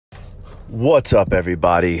What's up,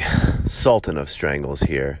 everybody? Sultan of Strangles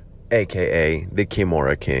here, aka the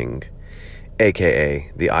Kimura King, aka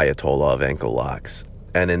the Ayatollah of ankle locks.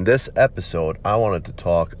 And in this episode, I wanted to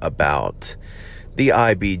talk about the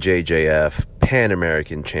IBJJF Pan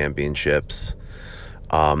American Championships.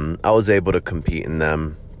 I was able to compete in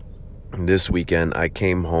them this weekend. I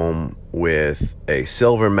came home with a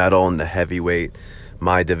silver medal in the heavyweight,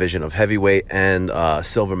 my division of heavyweight, and a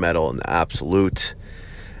silver medal in the absolute.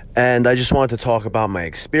 And I just wanted to talk about my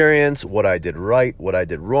experience, what I did right, what I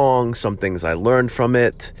did wrong, some things I learned from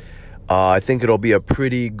it. I think it'll be a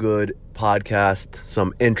pretty good podcast,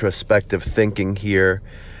 some introspective thinking here,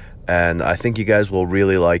 and I think you guys will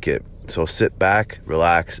really like it. So sit back,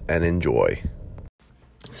 relax, and enjoy.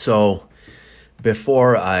 So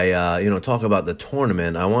before I talk about the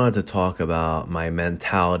tournament, I wanted to talk about my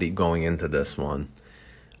mentality going into this one.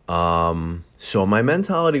 So my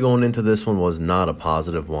mentality going into this one was not a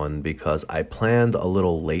positive one because I planned a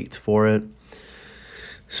little late for it.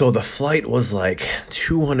 So the flight was like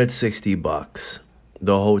 $260.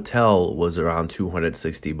 The hotel was around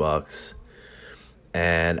 $260.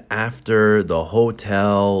 And after the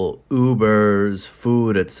hotel, Ubers,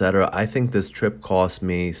 food, etc., I think this trip cost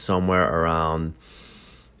me somewhere around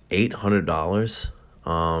 $800.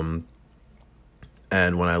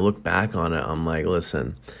 And when I look back on it, I'm like,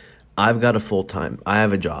 listen, I've got I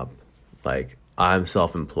have a job. Like, I'm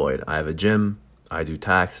self-employed. I have a gym. I do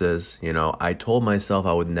taxes. I told myself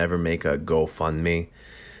I would never make a GoFundMe.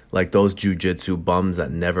 Like those jujitsu bums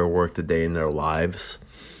that never worked a day in their lives.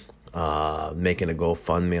 Making a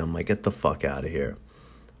GoFundMe. I'm like, get the fuck out of here.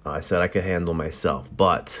 I said I could handle myself.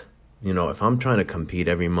 But, if I'm trying to compete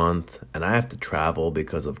every month and I have to travel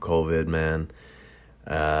because of COVID, man,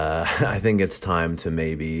 I think it's time to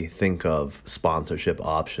maybe think of sponsorship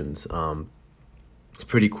options. It's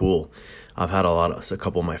pretty cool. I've had a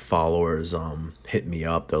couple of my followers hit me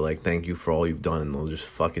up. They're like, thank you for all you've done. And they'll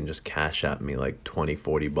just cash at me like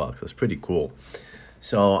 $20-$40. That's pretty cool.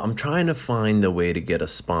 So I'm trying to find a way to get a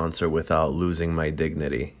sponsor without losing my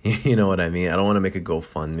dignity. You know what I mean? I don't want to make a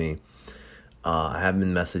GoFundMe. I have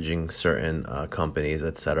been messaging certain companies,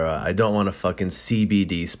 etc. I don't want a fucking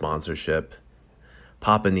CBD sponsorship.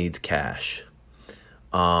 Papa needs cash.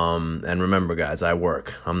 And remember, guys, I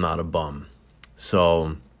work. I'm not a bum.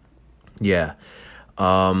 So, yeah.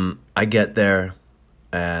 I get there,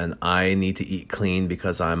 and I need to eat clean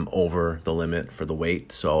because I'm over the limit for the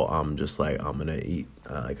weight. So I'm just like, I'm going to eat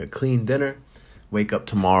like a clean dinner. Wake up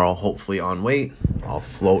tomorrow, hopefully on weight. I'll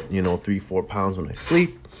float, 3-4 pounds when I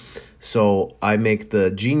sleep. So I make the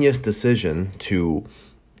genius decision to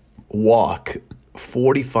walk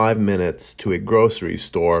 45 minutes to a grocery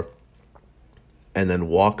store and then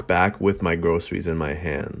walk back with my groceries in my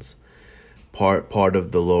hands. Part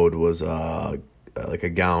of the load was like a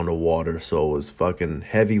gallon of water, so it was fucking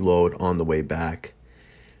heavy load on the way back.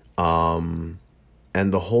 And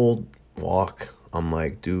the whole walk, I'm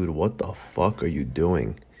like, dude, what the fuck are you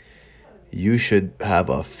doing? You should have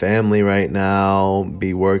a family right now,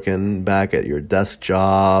 be working back at your desk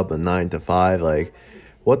job, a 9 to 5, like,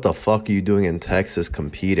 what the fuck are you doing in Texas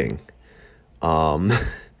competing?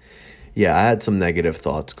 Yeah, I had some negative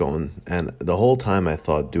thoughts going. And the whole time I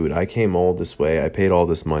thought, dude, I came all this way. I paid all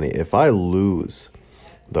this money. If I lose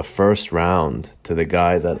the first round to the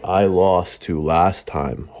guy that I lost to last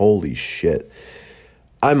time, holy shit,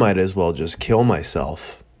 I might as well just kill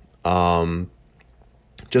myself.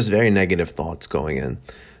 Just very negative thoughts going in.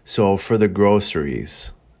 So for the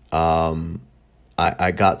groceries,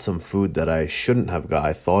 I got some food that I shouldn't have got.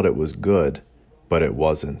 I thought it was good, but it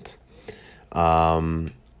wasn't.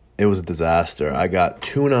 It was a disaster. I got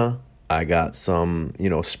tuna. I got some,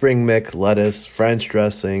 spring mix, lettuce, French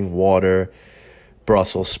dressing, water,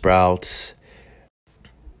 Brussels sprouts.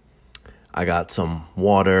 I got some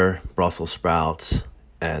water, Brussels sprouts,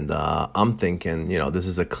 and I'm thinking, this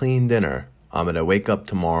is a clean dinner. I'm going to wake up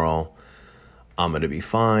tomorrow. I'm going to be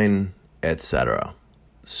fine, etc.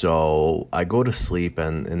 So I go to sleep,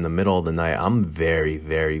 and in the middle of the night, I'm very,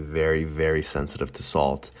 very, very, very sensitive to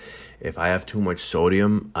salt. If I have too much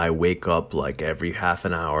sodium, I wake up like every half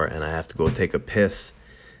an hour, and I have to go take a piss,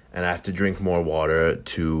 and I have to drink more water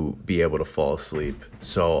to be able to fall asleep.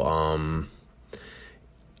 So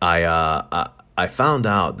I found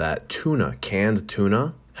out that canned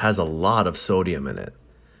tuna, has a lot of sodium in it.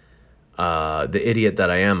 The idiot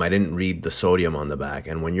that I am, I didn't read the sodium on the back.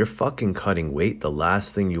 And when you're fucking cutting weight, the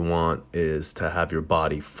last thing you want is to have your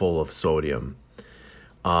body full of sodium.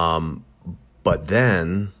 But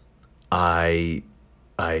then I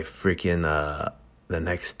freaking, the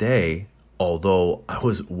next day, although I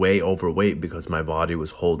was way overweight because my body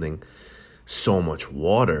was holding so much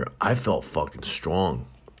water, I felt fucking strong.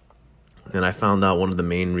 And I found out one of the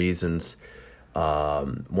main reasons,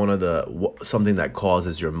 something that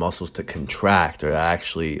causes your muscles to contract are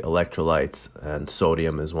actually electrolytes, and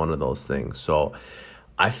sodium is one of those things. So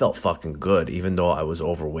I felt fucking good, even though I was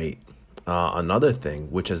overweight. Another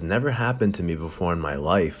thing, which has never happened to me before in my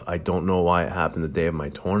life, I don't know why it happened the day of my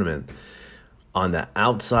tournament. On the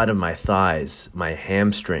outside of my thighs, my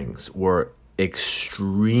hamstrings were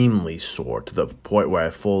extremely sore to the point where I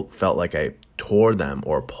felt like I tore them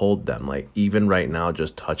or pulled them. Like even right now,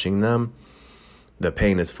 just touching them, the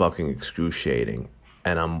pain is fucking excruciating.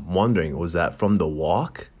 And I'm wondering, was that from the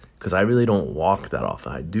walk? Because I really don't walk that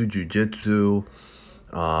often. I do jujitsu,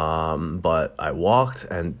 but I walked.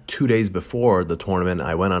 And 2 days before the tournament,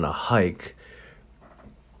 I went on a hike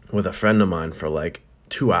with a friend of mine for like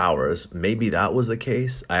 2 hours. Maybe that was the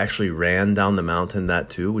case. I actually ran down the mountain that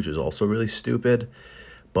too, which is also really stupid.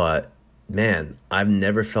 But man, I've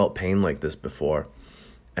never felt pain like this before.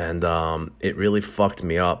 And it really fucked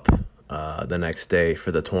me up the next day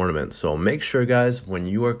for the tournament. So make sure, guys, when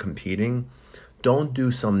you are competing, don't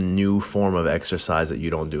do some new form of exercise that you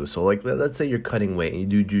don't do. So like, let's say you're cutting weight and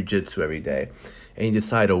you do jujitsu every day, and you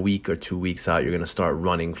decide a week or 2 weeks out you're going to start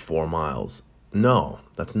running 4 miles. No,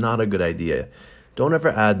 that's not a good idea. Don't ever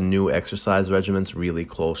add new exercise regimens really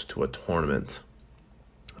close to a tournament.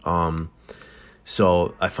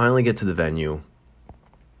 So I finally get to the venue.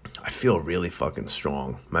 I feel really fucking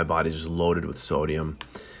strong. My body's just loaded with sodium.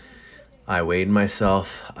 I weighed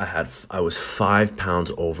myself. I was 5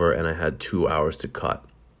 pounds over, and I had 2 hours to cut.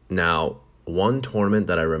 Now, one tournament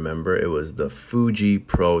that I remember, it was the Fuji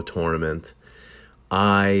Pro tournament.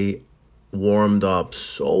 I warmed up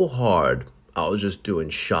so hard. I was just doing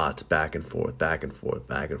shots back and forth, back and forth,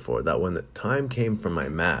 back and forth. That when the time came for my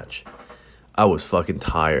match, I was fucking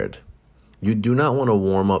tired. You do not want to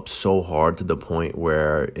warm up so hard to the point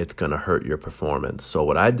where it's going to hurt your performance. So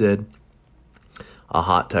what I did, a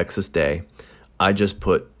hot Texas day, I just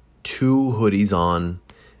put 2 hoodies on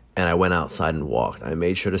and I went outside and walked. I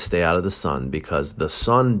made sure to stay out of the sun because the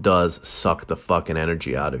sun does suck the fucking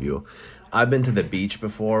energy out of you. I've been to the beach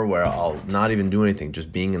before where I'll not even do anything,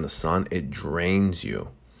 just being in the sun, it drains you.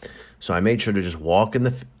 So I made sure to just walk in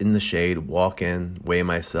the shade, walk in, weigh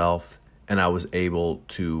myself, and I was able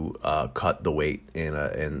to cut the weight in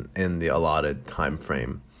the allotted time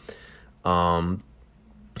frame.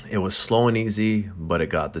 It was slow and easy, but it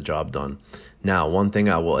got the job done. Now, one thing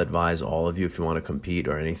I will advise all of you if you want to compete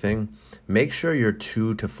or anything, make sure you're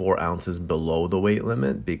 2 to 4 ounces below the weight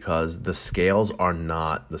limit because the scales are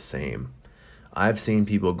not the same. I've seen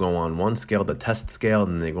people go on one scale, the test scale,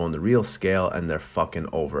 and then they go on the real scale and they're fucking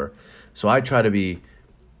over. So I try to be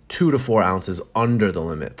 2 to 4 ounces under the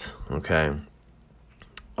limit, okay?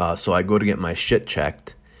 So I go to get my shit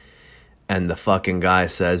checked, and the fucking guy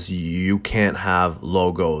says, you can't have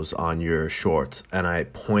logos on your shorts. And I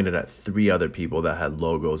pointed at 3 other people that had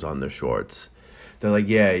logos on their shorts. They're like,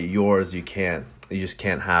 yeah, yours, you can't. You just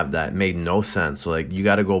can't have that. It made no sense. So like, you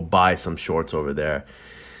got to go buy some shorts over there.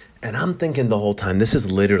 And I'm thinking the whole time, this is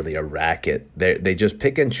literally a racket. They just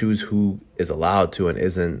pick and choose who is allowed to and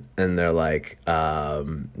isn't. And they're like,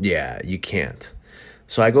 yeah, you can't.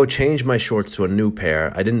 So I go change my shorts to a new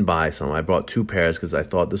pair. I didn't buy some. I brought 2 pairs because I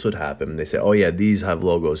thought this would happen. They say, oh yeah, these have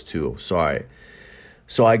logos too. Sorry.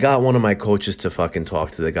 So I got one of my coaches to fucking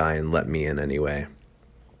talk to the guy and let me in anyway.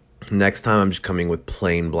 Next time I'm just coming with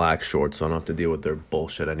plain black shorts so I don't have to deal with their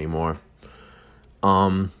bullshit anymore.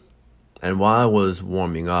 And while I was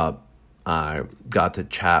warming up, I got to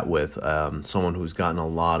chat with someone who's gotten a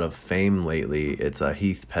lot of fame lately. It's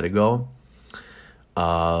Heath Pedigo,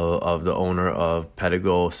 of the owner of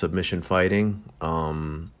Pedigo Submission Fighting,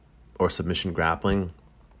 or Submission Grappling,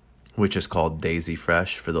 which is called Daisy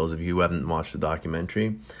Fresh. For those of you who haven't watched the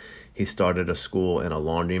documentary, he started a school in a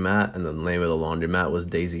laundromat, and the name of the laundromat was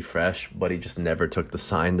Daisy Fresh, but he just never took the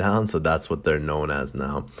sign down, so that's what they're known as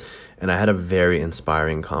now. And I had a very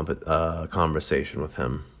inspiring conversation with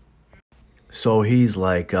him. So he's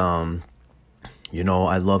like, I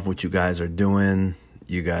love what you guys are doing.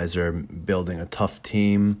 You guys are building a tough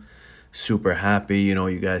team. Super happy.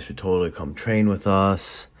 You guys should totally come train with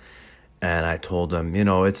us. And I told him,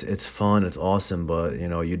 it's fun. It's awesome. But,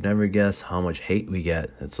 you'd never guess how much hate we get.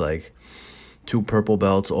 It's like 2 purple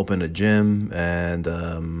belts open a gym and,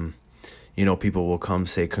 people will come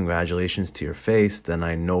say congratulations to your face. Then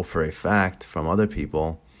I know for a fact from other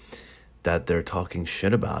people that they're talking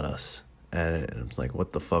shit about us. And it's like,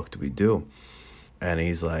 what the fuck do we do? And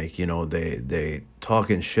he's like, they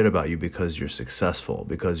talking shit about you because you're successful,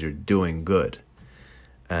 because you're doing good.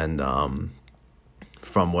 And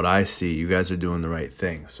from what I see, you guys are doing the right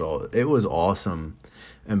thing. So it was awesome.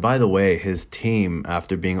 And by the way, his team,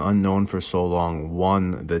 after being unknown for so long,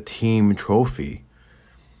 won the team trophy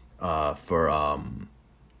for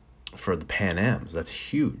the Pan Ams. That's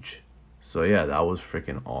huge. So yeah, that was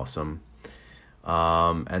freaking awesome.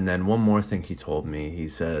 And then one more thing he told me, he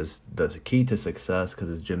says the key to success, because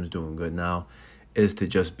his gym's doing good now, is to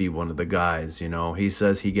just be one of the guys, you know. He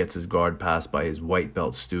says he gets his guard passed by his white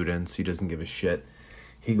belt students. He doesn't give a shit.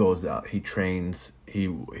 He goes out, he trains,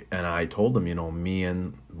 and I told him, you know, me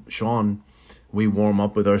and Sean, we warm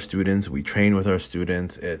up with our students, we train with our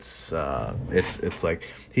students. It's like,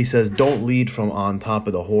 he says, don't lead from on top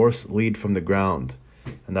of the horse, lead from the ground.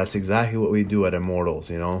 And that's exactly what we do at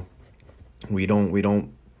Immortals, you know. We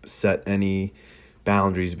don't set any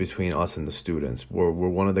boundaries between us and the students. We're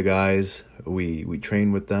one of the guys. We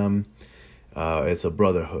train with them. It's a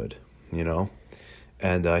brotherhood, you know.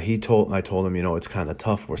 And I told him, you know, it's kind of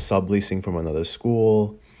tough. We're subleasing from another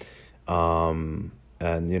school, and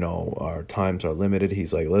you know our times are limited.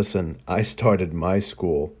 He's like, listen, I started my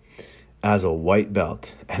school as a white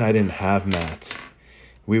belt, and I didn't have mats.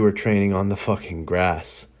 We were training on the fucking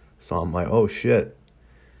grass. So I'm like, oh shit.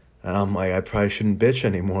 And I'm like, I probably shouldn't bitch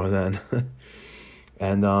anymore then.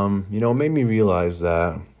 And, you know, it made me realize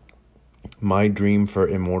that my dream for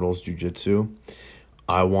Immortals Jiu-Jitsu,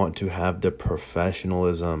 I want to have the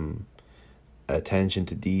professionalism, attention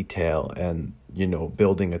to detail, and, you know,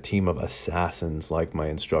 building a team of assassins like my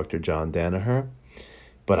instructor, John Danaher.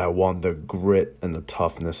 But I want the grit and the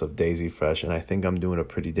toughness of Daisy Fresh, and I think I'm doing a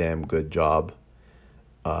pretty damn good job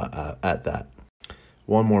at that.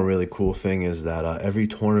 One more really cool thing is that every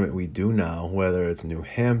tournament we do now, whether it's New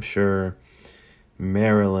Hampshire,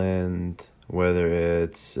 Maryland, whether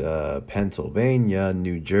it's Pennsylvania,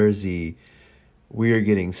 New Jersey, we are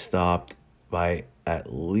getting stopped by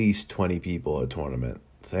at least 20 people at a tournament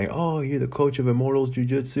saying, oh, you're the coach of Immortals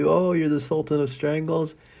Jiu-Jitsu. Oh, you're the Sultan of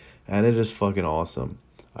Strangles. And it is fucking awesome.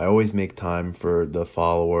 I always make time for the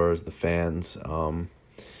followers, the fans.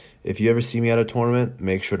 If you ever see me at a tournament,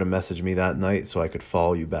 make sure to message me that night so I could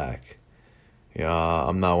follow you back. Yeah,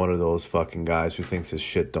 I'm not one of those fucking guys who thinks his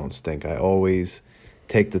shit don't stink. I always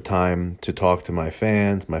take the time to talk to my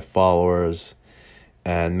fans, my followers,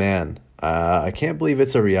 and man, I can't believe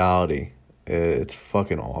it's a reality. It's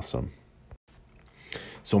fucking awesome.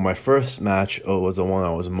 So my first match was the one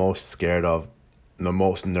I was most scared of, the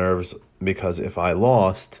most nerves, because if I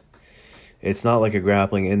lost, it's not like a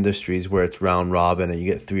Grappling Industries where it's round robin and you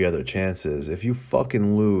get 3 other chances. If you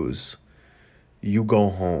fucking lose, you go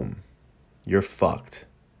home. You're fucked.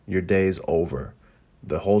 Your day's over.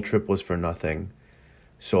 The whole trip was for nothing.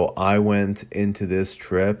 So I went into this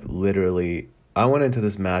trip, I went into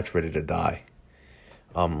this match ready to die.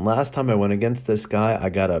 Last time I went against this guy, I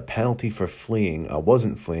got a penalty for fleeing. I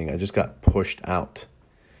wasn't fleeing, I just got pushed out.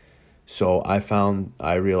 So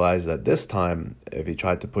I realized that this time, if he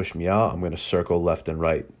tried to push me out, I'm going to circle left and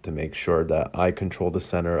right to make sure that I control the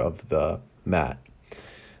center of the mat.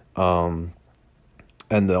 And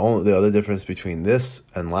the other difference between this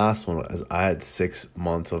and last one is I had 6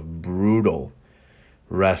 months of brutal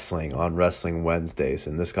wrestling on Wrestling Wednesdays.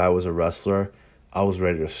 And this guy was a wrestler. I was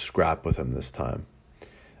ready to scrap with him this time.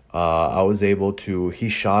 He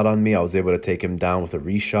shot on me. I was able to take him down with a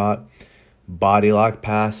reshot. Body lock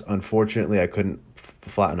pass. Unfortunately, I couldn't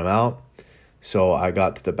flatten him out. So I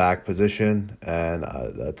got to the back position, and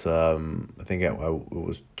that's I think it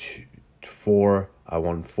was 4. I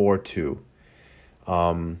won 4-2.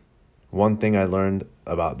 One thing I learned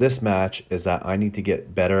about this match is that I need to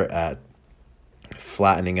get better at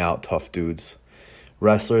flattening out tough dudes.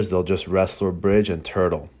 Wrestlers, they'll just wrestler, bridge, and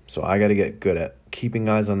turtle. So I got to get good at keeping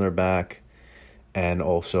guys on their back and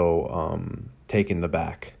also taking the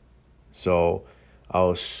back. So I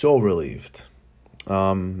was so relieved.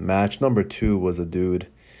 Match number 2 was a dude.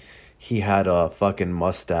 He had a fucking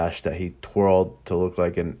mustache that he twirled to look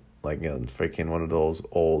like a freaking one of those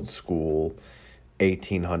old school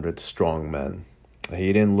 1800s strong men.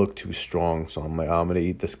 He didn't look too strong, so I'm like, I'm gonna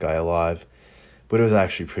eat this guy alive. But it was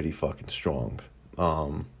actually pretty fucking strong.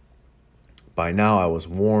 By now I was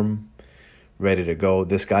warm, ready to go.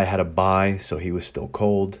 This guy had a bye, so he was still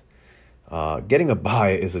cold. Getting a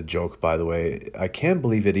bye is a joke, by the way. I can't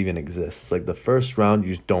believe it even exists. Like, the first round,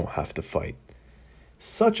 you just don't have to fight.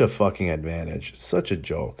 Such a fucking advantage. Such a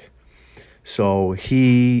joke. So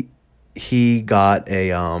he got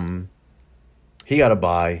a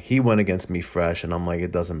bye. He went against me fresh, and I'm like,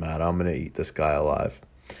 it doesn't matter. I'm gonna eat this guy alive.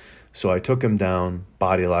 So I took him down,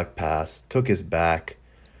 body lock pass, took his back,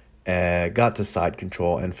 got to side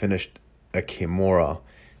control, and finished a Kimura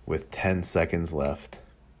with 10 seconds left.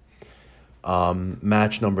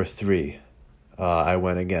 Match number 3, I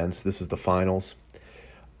went against, this is the finals.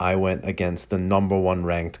 I went against the number 1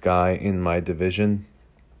 ranked guy in my division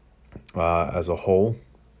as a whole.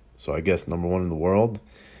 So I guess number 1 in the world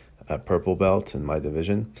at purple belt in my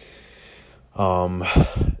division.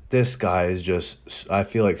 This guy is just, I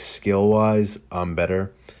feel like skill-wise, I'm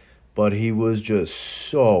better. But he was just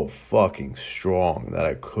so fucking strong that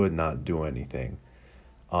I could not do anything.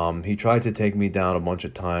 He tried to take me down a bunch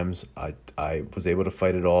of times. I was able to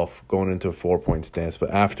fight it off going into a 4-point stance, but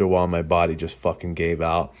after a while my body just fucking gave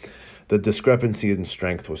out. The discrepancy in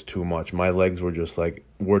strength was too much. My legs were just like,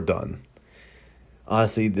 we're done.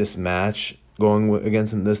 Honestly, this match, going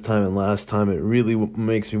against him this time and last time, it really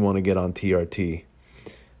makes me want to get on TRT.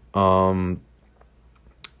 What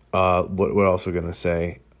else we're gonna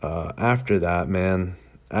say? After that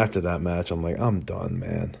match, I'm like, I'm done,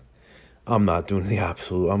 man. I'm not doing the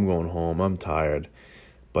absolute. I'm going home. I'm tired.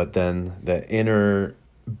 But then the inner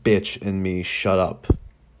bitch in me shut up.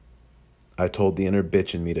 I told the inner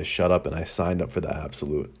bitch in me to shut up, and I signed up for the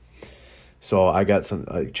absolute. So I got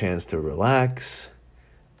a chance to relax,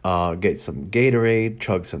 get some Gatorade,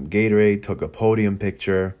 chug some Gatorade, took a podium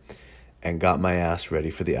picture, and got my ass ready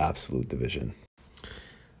for the absolute division.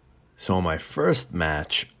 So my first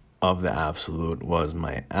match of the absolute was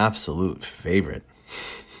my absolute favorite.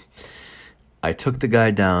 I took the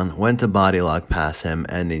guy down, went to body lock past him,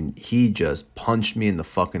 and then he just punched me in the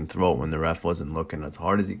fucking throat when the ref wasn't looking, as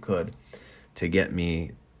hard as he could to get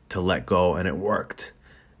me to let go, and it worked.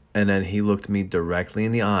 And then he looked me directly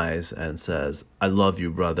in the eyes and says, "I love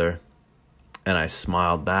you, brother." And I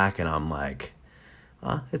smiled back, and I'm like,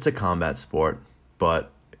 it's a combat sport,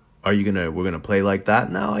 but we're gonna play like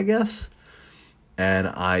that now, I guess? And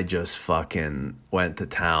I just fucking went to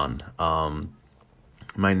town.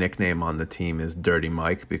 My nickname on the team is Dirty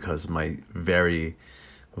Mike because my very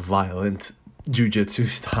violent jiu-jitsu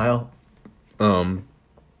style.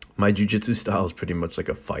 My jiu-jitsu style is pretty much like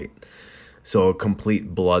a fight. So a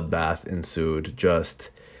complete bloodbath ensued. Just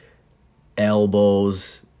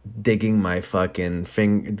elbows, digging my thumbs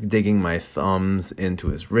into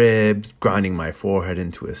his ribs, grinding my forehead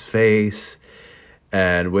into his face.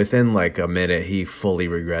 And within like a minute, he fully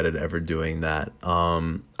regretted ever doing that.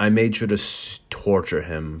 I made sure to torture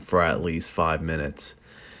him for at least 5 minutes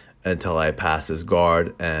until I passed his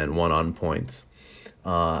guard and won on points.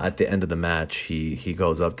 At the end of the match, he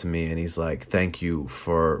goes up to me and he's like, "Thank you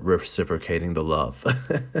for reciprocating the love."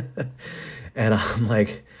 And I'm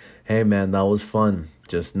like, "Hey man, that was fun.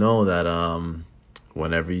 Just know that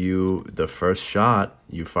whenever you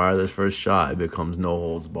fire this first shot, it becomes no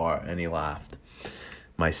holds bar." And he laughed.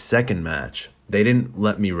 My second match, they didn't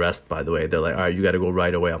let me rest, by the way. They're like, "All right, you got to go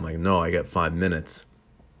right away." I'm like, "No, I got 5 minutes."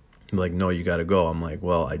 I'm like, "No, you got to go." I'm like,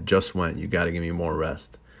 "Well, I just went. You got to give me more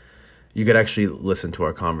rest." You could actually listen to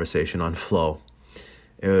our conversation on Flow.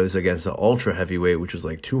 It was against the ultra heavyweight, which was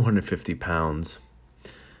like 250 pounds.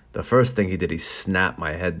 The first thing he did, he snapped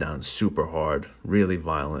my head down super hard, really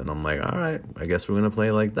violent. And I'm like, all right, I guess we're going to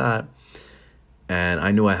play like that. And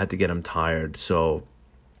I knew I had to get him tired, so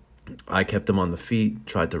I kept him on the feet,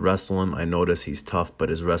 tried to wrestle him. I noticed he's tough, but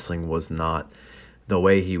his wrestling was not, the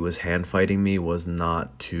way he was hand fighting me was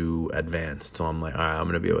not too advanced. So I'm like, all right, I'm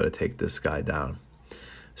going to be able to take this guy down.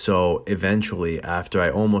 So eventually, after I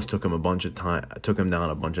almost took him down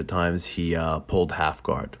a bunch of times, he pulled half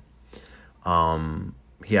guard.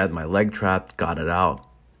 He had my leg trapped, got it out.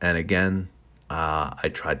 And again, I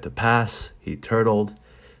tried to pass. He turtled.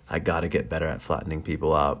 I got to get better at flattening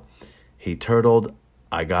people out. He turtled.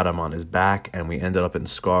 I got him on his back, and we ended up in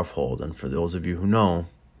scarf hold. And for those of you who know,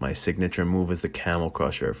 my signature move is the camel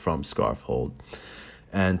crusher from scarf hold.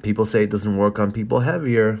 And people say it doesn't work on people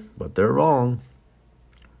heavier, but they're wrong.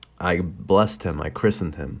 I blessed him. I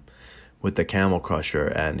christened him with the camel crusher,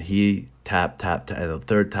 and he tapped, and the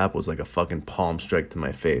third tap was like a fucking palm strike to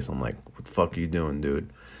my face. I'm like, what the fuck are you doing,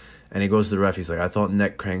 dude? And he goes to the ref. He's like, I thought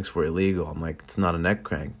neck cranks were illegal. I'm like, it's not a neck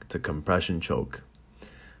crank. It's a compression choke.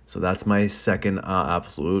 So that's my second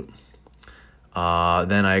absolute.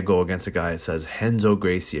 Then I go against a guy that says Renzo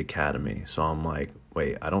Gracie Academy. So I'm like,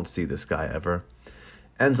 wait, I don't see this guy ever.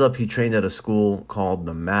 Ends up he trained at a school called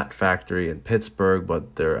the Mat Factory in Pittsburgh,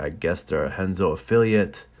 but I guess they're a Renzo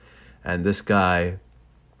affiliate. And this guy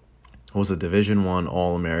was a Division I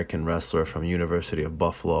All-American wrestler from University of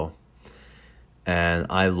Buffalo. And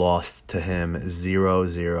I lost to him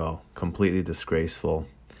 0-0, completely disgraceful.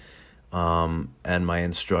 And my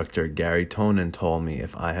instructor, Gary Tonin, told me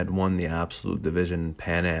if I had won the absolute division in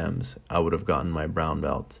Pan Ams, I would have gotten my brown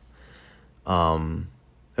belt.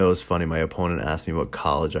 It was funny. My opponent asked me what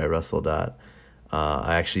college I wrestled at.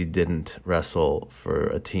 I actually didn't wrestle for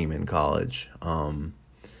a team in college. I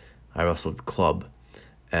wrestled club,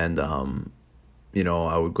 and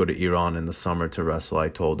I would go to Iran in the summer to wrestle. I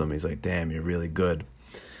told him, he's like, "Damn, you're really good."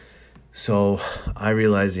 So I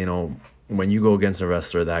realized, when you go against a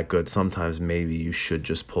wrestler that good, sometimes maybe you should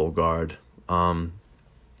just pull guard.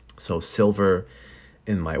 So silver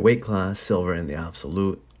in my weight class, silver in the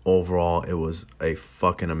absolute. Overall, it was a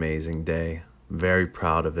fucking amazing day. Very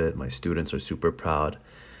proud of it. My students are super proud,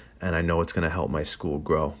 and I know it's going to help my school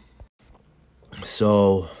grow.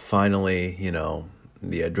 So finally,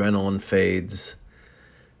 the adrenaline fades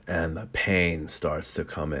and the pain starts to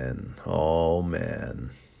come in. Oh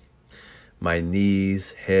man. My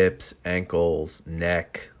knees, hips, ankles,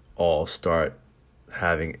 neck all start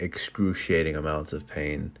having excruciating amounts of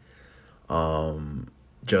pain.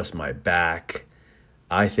 Just my back.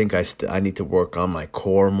 I think I need to work on my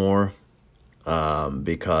core more,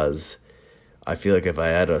 because I feel like if I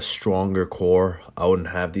had a stronger core, I wouldn't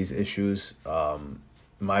have these issues.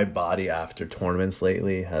 My body after tournaments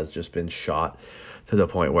lately has just been shot to the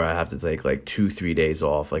point where I have to take like 2-3 days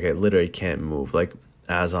off. Like I literally can't move. Like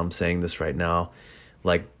as I'm saying this right now,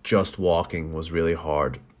 like just walking was really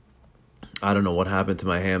hard. I don't know what happened to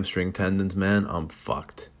my hamstring tendons, man. I'm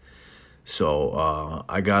fucked. So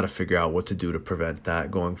I got to figure out what to do to prevent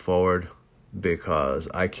that going forward, because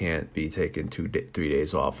I can't be taking 2-3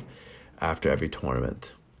 days off after every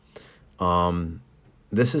tournament.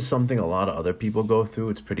 This is something a lot of other people go through.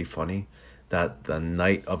 It's pretty funny that the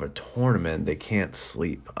night of a tournament, they can't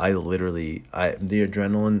sleep. The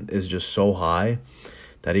adrenaline is just so high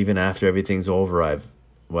that even after everything's over, I've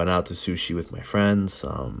went out to sushi with my friends,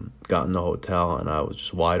 got in the hotel, and I was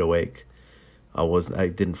just wide awake. I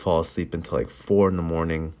didn't fall asleep until like 4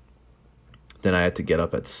 a.m. Then I had to get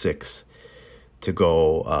up at 6 to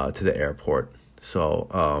go to the airport. So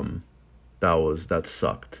that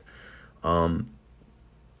sucked.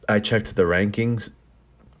 I checked the rankings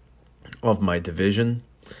of my division,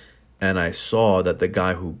 and I saw that the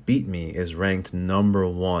guy who beat me is ranked number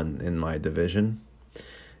 1 in my division.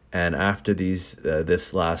 And after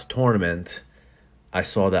this last tournament, I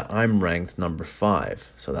saw that I'm ranked number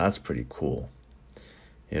 5. So that's pretty cool.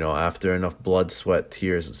 After enough blood, sweat,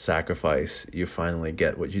 tears, and sacrifice, you finally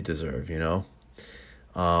get what you deserve,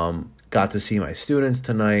 Got to see my students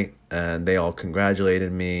tonight, and they all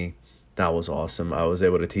congratulated me. That was awesome. I was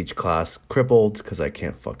able to teach class crippled because I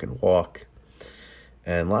can't fucking walk.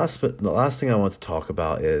 And the last thing I want to talk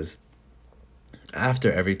about is,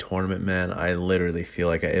 after every tournament, man, I literally feel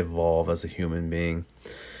like I evolve as a human being.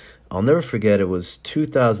 I'll never forget, it was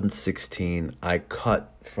 2016. I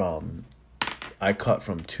cut from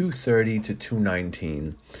 230 to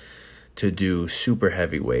 219 to do super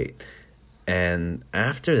heavyweight. And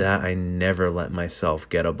after that, I never let myself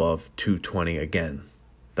get above 220 again.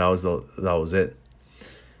 That was it.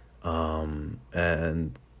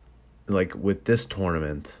 And like with this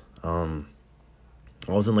tournament, I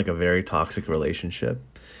was in like a very toxic relationship.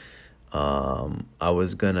 I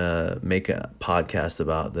was gonna make a podcast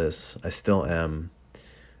about this. I still am.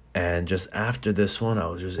 And just after this one, I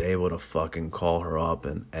was just able to fucking call her up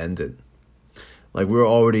and end it. Like, we were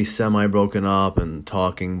already semi-broken up and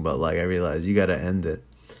talking, but like I realized you gotta end it.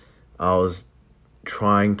 I was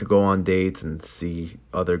trying to go on dates and see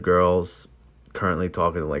other girls. Currently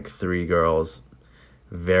talking to like 3 girls,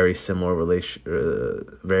 very similar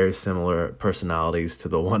personalities to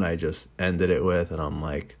the one I just ended it with, and I'm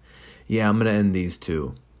like, yeah, I'm gonna end these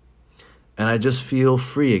too. And I just feel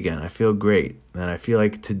free again. I feel great. And I feel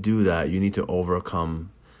like to do that, you need to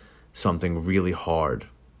overcome something really hard.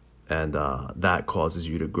 And that causes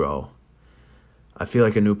you to grow. I feel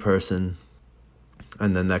like a new person.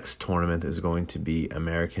 And the next tournament is going to be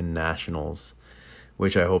American Nationals,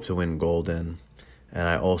 which I hope to win gold in. And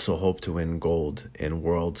I also hope to win gold in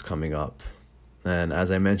Worlds coming up. And as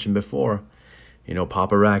I mentioned before,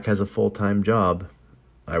 Papa Rack has a full-time job.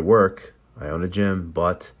 I work. I own a gym.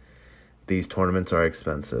 But these tournaments are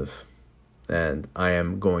expensive. And I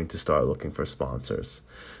am going to start looking for sponsors.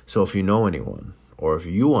 So if you know anyone, or if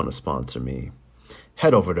you want to sponsor me,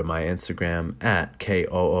 head over to my Instagram at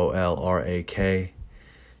KOOLRAK.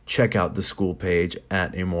 Check out the school page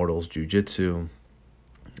at Immortals Jiu-Jitsu.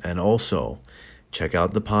 And also, check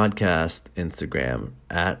out the podcast Instagram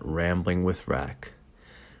at Rambling with Rack.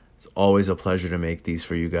 It's always a pleasure to make these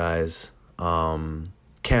for you guys.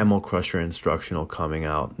 Camel Crusher Instructional coming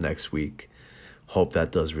out next week. Hope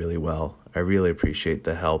that does really well. I really appreciate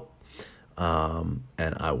the help. And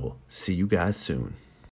I will see you guys soon.